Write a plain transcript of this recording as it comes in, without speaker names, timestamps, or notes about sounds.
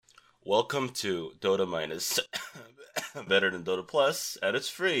Welcome to Dota Minus, better than Dota Plus, and it's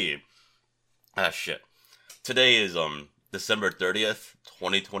free. Ah shit. Today is December 30th,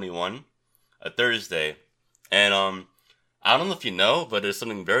 2021, a Thursday, and I don't know if you know, but there's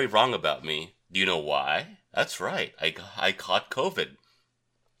something very wrong about me. Do you know why? That's right. I caught COVID.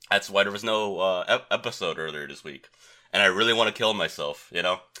 That's why there was no episode earlier this week, and I really want to kill myself.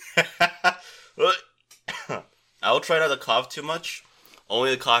 I'll try not to cough too much.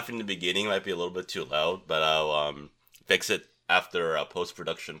 Only the cough in the beginning might be a little bit too loud, but I'll fix it after post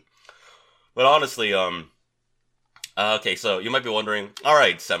production. But honestly, okay, so you might be wondering, all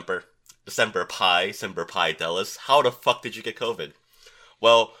right, Semper Pi, tell us, how the fuck did you get COVID?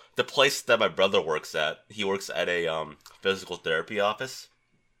 Well, the place that my brother works at, he works at a physical therapy office,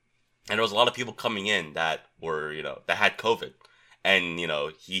 and there was a lot of people coming in that were, that had COVID. And,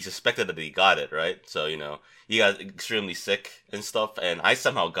 he suspected that he got it, right? So, he got extremely sick and stuff, and I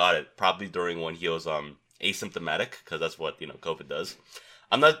somehow got it, probably during when he was, asymptomatic, because that's what, COVID does.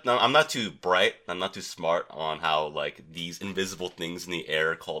 I'm not too bright, I'm not too smart on how, like, these invisible things in the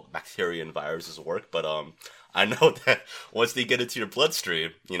air called bacteria and viruses work, but, I know that once they get into your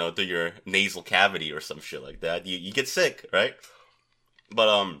bloodstream, through your nasal cavity or some shit like that, you get sick, right?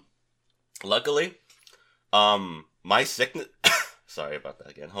 But, luckily, my sickness, sorry about that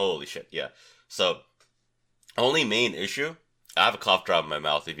again. Holy shit, yeah. So, only main issue, I have a cough drop in my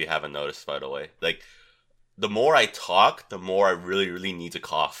mouth if you haven't noticed, by the way. Like, the more I talk, the more I really, really need to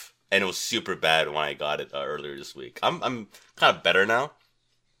cough. And it was super bad when I got it earlier this week. I'm kind of better now.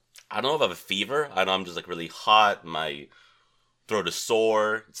 I don't know if I have a fever. I know I'm just like really hot. My throat is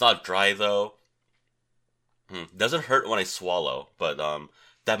sore. It's not dry though. Doesn't hurt when I swallow, but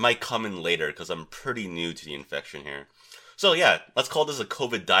that might come in later because I'm pretty new to the infection here. So yeah, let's call this a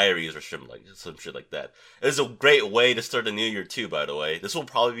COVID diaries or some shit like that. It's a great way to start the new year too, by the way. This will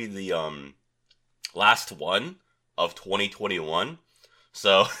probably be the last one of 2021.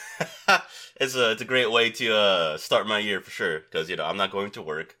 So it's a great way to start my year for sure because I'm not going to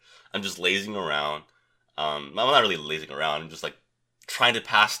work. I'm just lazing around. I'm not really lazing around. I'm just like trying to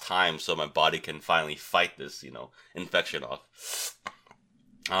pass time so my body can finally fight this infection off.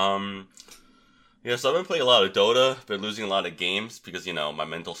 Yeah, so I've been playing a lot of Dota, been losing a lot of games because, my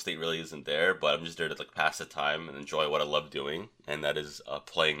mental state really isn't there, but I'm just there to, like, pass the time and enjoy what I love doing, and that is,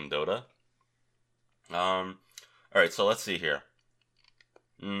 playing Dota. Alright, so let's see here.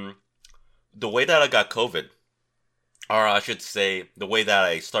 The way that I got COVID, or I should say, the way that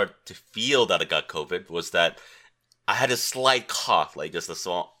I started to feel that I got COVID was that I had a slight cough, like just a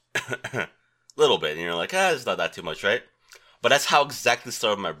small, little bit, and you're like, it's not that too much, right? But that's how exactly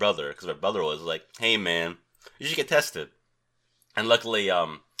started with my brother, because my brother was like, "Hey man, you should get tested." And luckily,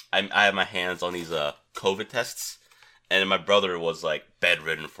 I have my hands on these COVID tests, and my brother was like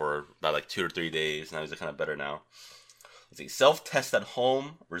bedridden for about like 2 or 3 days. Now he's kind of better now. Let's see, self test at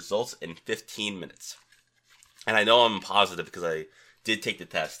home results in 15 minutes, and I know I'm positive because I did take the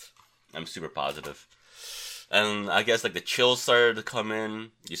test. I'm super positive. And I guess like the chills started to come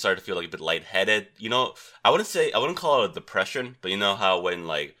in. You started to feel like a bit lightheaded. I wouldn't call it a depression, but you know how when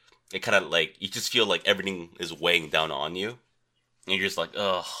like it kind of like you just feel like everything is weighing down on you, and you're just like,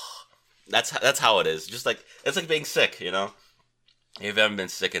 ugh. That's how it is. Just like it's like being sick, If you haven't been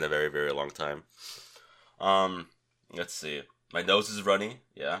sick in a very very long time. Let's see. My nose is runny.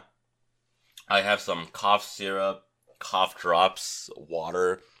 Yeah. I have some cough syrup, cough drops,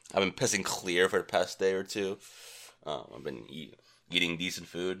 water. I've been pissing clear for the past day or two. I've been eating decent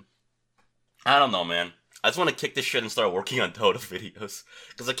food. I don't know, man. I just want to kick this shit and start working on Dota videos.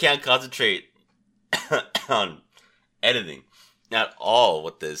 Because I can't concentrate on editing at all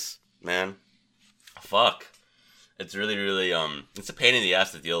with this, man. Fuck. It's really, really, it's a pain in the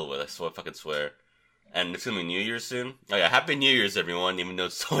ass to deal with. I fucking swear. And it's gonna be New Year's soon. Oh yeah, Happy New Year's, everyone, even though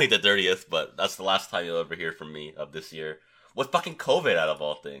it's only the 30th, but that's the last time you'll ever hear from me of this year. With fucking COVID out of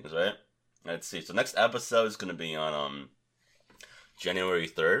all things, right? Let's see. So next episode is gonna be on January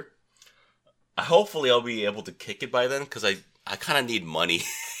 3rd. Hopefully I'll be able to kick it by then, because I kind of need money.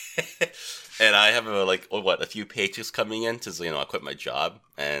 And I have a few paychecks coming in since I quit my job,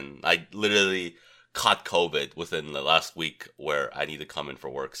 and I literally caught COVID within the last week where I need to come in for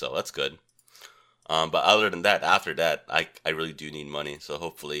work, so that's good. But other than that, after that, I really do need money, so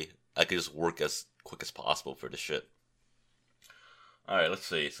hopefully I can just work as quick as possible for this shit. Alright, let's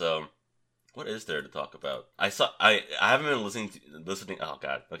see. So, what is there to talk about? I haven't been listening. Oh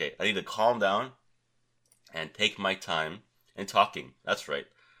god. Okay, I need to calm down and take my time in talking. That's right.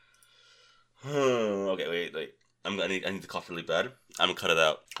 Okay, wait. I need to cough really bad. I'm gonna cut it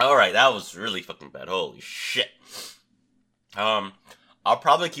out. Alright, that was really fucking bad. Holy shit. I'll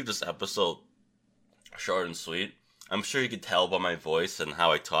probably keep this episode short and sweet. I'm sure you can tell by my voice and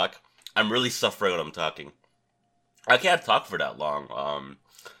how I talk. I'm really suffering when I'm talking. I can't talk for that long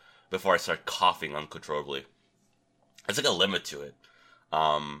before I start coughing uncontrollably. It's like a limit to it.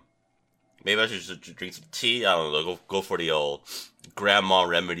 Maybe I should just drink some tea. I don't know. Go for the old grandma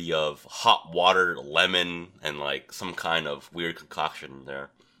remedy of hot water, lemon, and like some kind of weird concoction in there.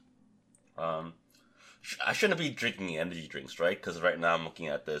 I shouldn't be drinking energy drinks, right? Because right now I'm looking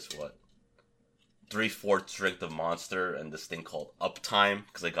at this, 3/4 drink of Monster and this thing called Uptime,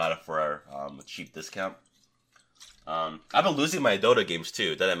 because I got it for a cheap discount. I've been losing my Dota games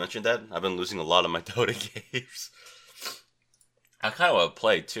too. Did I mention that? I've been losing a lot of my Dota games. I kind of want to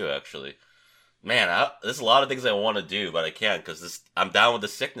play too, actually. Man, there's a lot of things I want to do, but I can't because I'm down with the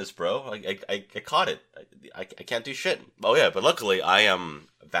sickness, bro. I caught it. I can't do shit. Oh yeah, but luckily I am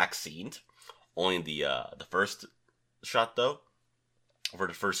vaccinated. Only the first shot though. For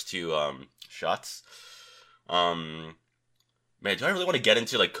the first two shots. Man, do I really want to get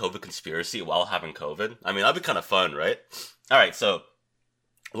into like COVID conspiracy while having COVID? I mean, that'd be kind of fun, right? All right, so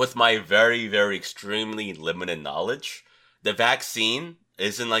with my very, very extremely limited knowledge, the vaccine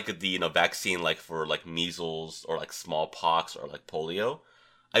isn't like the vaccine like for like measles or like smallpox or like polio.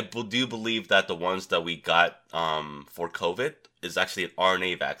 I do believe that the ones that we got for COVID is actually an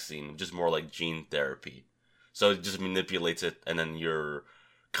RNA vaccine, which is more like gene therapy. So it just manipulates it, and then you're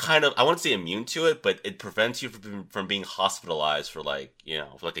kind of, I wouldn't say immune to it, but it prevents you from being hospitalized for like,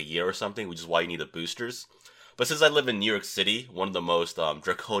 for like a year or something, which is why you need the boosters. But since I live in New York City, one of the most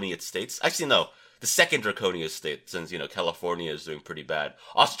draconian states, actually no, the second draconian state, since, California is doing pretty bad.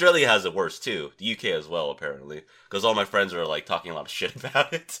 Australia has it worse too. The UK as well, apparently. Because all my friends are like talking a lot of shit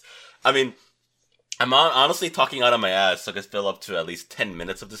about it. I mean, I'm honestly talking out of my ass so I can fill up to at least 10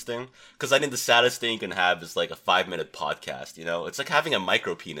 minutes of this thing. Because I think the saddest thing you can have is like a 5-minute podcast, It's like having a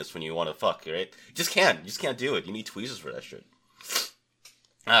micro penis when you want to fuck, right? You just can't do it. You need tweezers for that shit.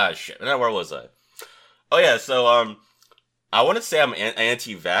 Ah, shit. Now, where was I? Oh yeah, so, I wouldn't say I'm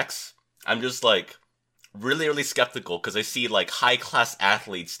anti-vax. I'm just like really, really skeptical because I see like high-class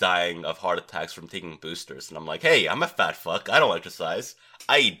athletes dying of heart attacks from taking boosters. And I'm like, hey, I'm a fat fuck. I don't exercise.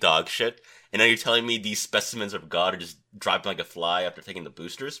 I eat dog shit. And now you're telling me these specimens of God are just dropping like a fly after taking the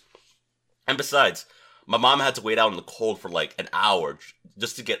boosters? And besides, my mom had to wait out in the cold for like an hour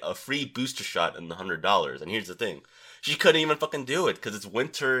just to get a free booster shot and $100. And here's the thing. She couldn't even fucking do it because it's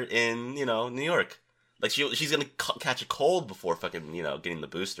winter in, New York. Like, she's gonna catch a cold before fucking, getting the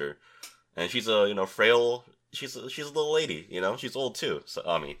booster. And she's a, frail, she's a little lady, She's old too. So,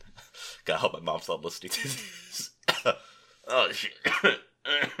 I mean, God, I hope my mom's not listening to this. Oh, shit.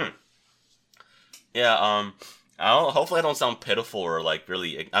 Yeah, hopefully I don't sound pitiful or, like,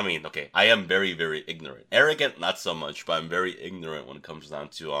 really, I mean, okay, I am very, very ignorant. Arrogant, not so much, but I'm very ignorant when it comes down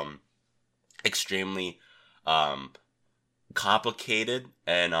to, extremely, complicated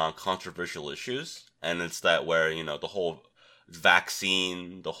and, controversial issues. And it's that where, the whole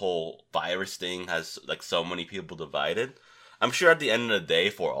vaccine, the whole virus thing has, like, so many people divided. I'm sure at the end of the day,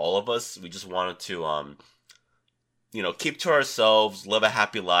 for all of us, we just wanted to, keep to ourselves, live a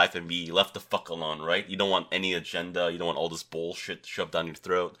happy life, and be left the fuck alone, right? You don't want any agenda, you don't want all this bullshit shoved down your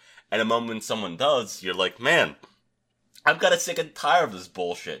throat. And the moment someone does, you're like, man, I've got sick and tired of this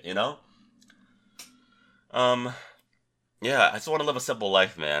bullshit, Yeah, I just want to live a simple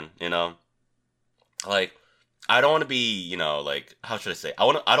life, man, Like, I don't want to be, like, how should I say? I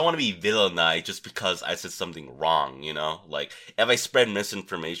don't want to be villainized just because I said something wrong, Like, if I spread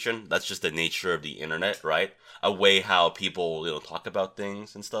misinformation, that's just the nature of the internet, right? A way how people, talk about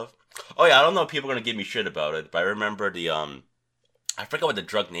things and stuff. Oh yeah, I don't know if people are gonna give me shit about it, but I remember the, I forgot what the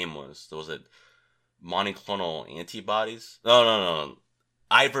drug name was. Was it monoclonal antibodies? No.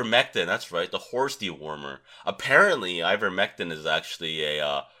 Ivermectin, that's right, the horse dewormer. Apparently, ivermectin is actually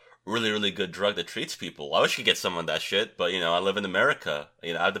a, really, really good drug that treats people. I wish I could get some of that shit, but, I live in America. I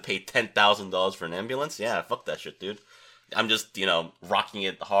have to pay $10,000 for an ambulance? Yeah, fuck that shit, dude. I'm just, rocking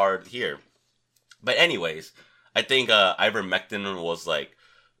it hard here. But anyways, I think ivermectin was, like,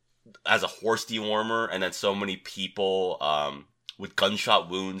 as a horse dewormer, and then so many people with gunshot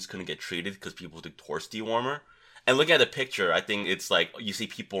wounds couldn't get treated because people took horse dewormer. And looking at the picture, I think it's like, you see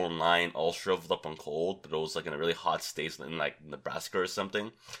people in line all shriveled up and cold, but it was like in a really hot state in like Nebraska or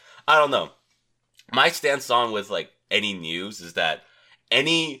something. I don't know. My stance on with like any news is that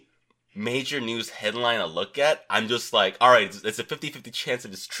any major news headline I look at, I'm just like, alright, it's a 50-50 chance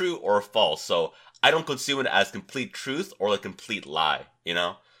if it's true or false. So I don't consume it as complete truth or like complete lie,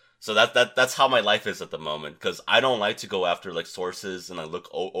 So that's how my life is at the moment, because I don't like to go after like sources and I look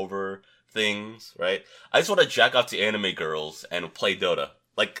over things, right? I just want to jack off to anime girls and play Dota.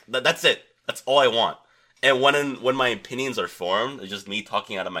 Like, that's it. That's all I want. And when my opinions are formed, it's just me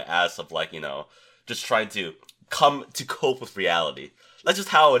talking out of my ass of, like, just trying to come to cope with reality. That's just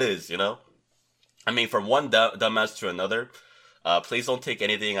how it is, I mean, from one dumbass to another, please don't take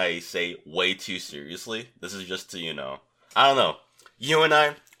anything I say way too seriously. This is just to, I don't know. You and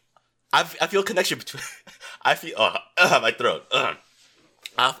I feel a connection between, I feel, my throat.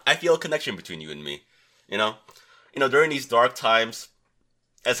 I feel a connection between you and me, during these dark times,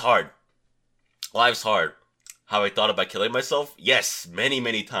 it's hard. Life's hard. Have I thought about killing myself? Yes, many,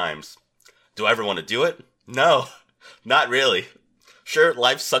 many times. Do I ever want to do it? No, not really. Sure,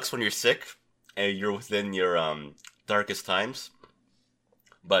 life sucks when you're sick and you're within your darkest times,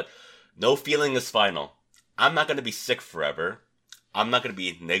 but no feeling is final. I'm not going to be sick forever. I'm not going to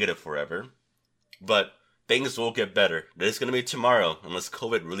be negative forever, but things will get better. There's going to be tomorrow, unless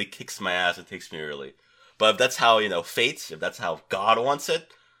COVID really kicks my ass and takes me early. But if that's how, fate, if that's how God wants it,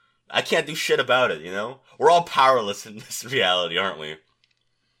 I can't do shit about it, We're all powerless in this reality, aren't we?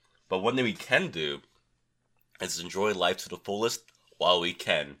 But one thing we can do is enjoy life to the fullest while we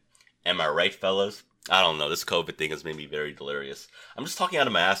can. Am I right, fellas? I don't know. This COVID thing has made me very delirious. I'm just talking out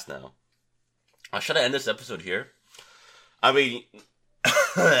of my ass now. Should I end this episode here? I mean,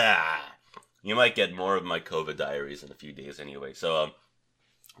 you might get more of my COVID diaries in a few days anyway. So,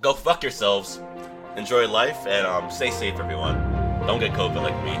 go fuck yourselves. Enjoy life and stay safe, everyone. Don't get COVID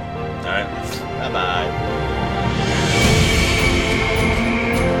like me. Alright? Bye-bye.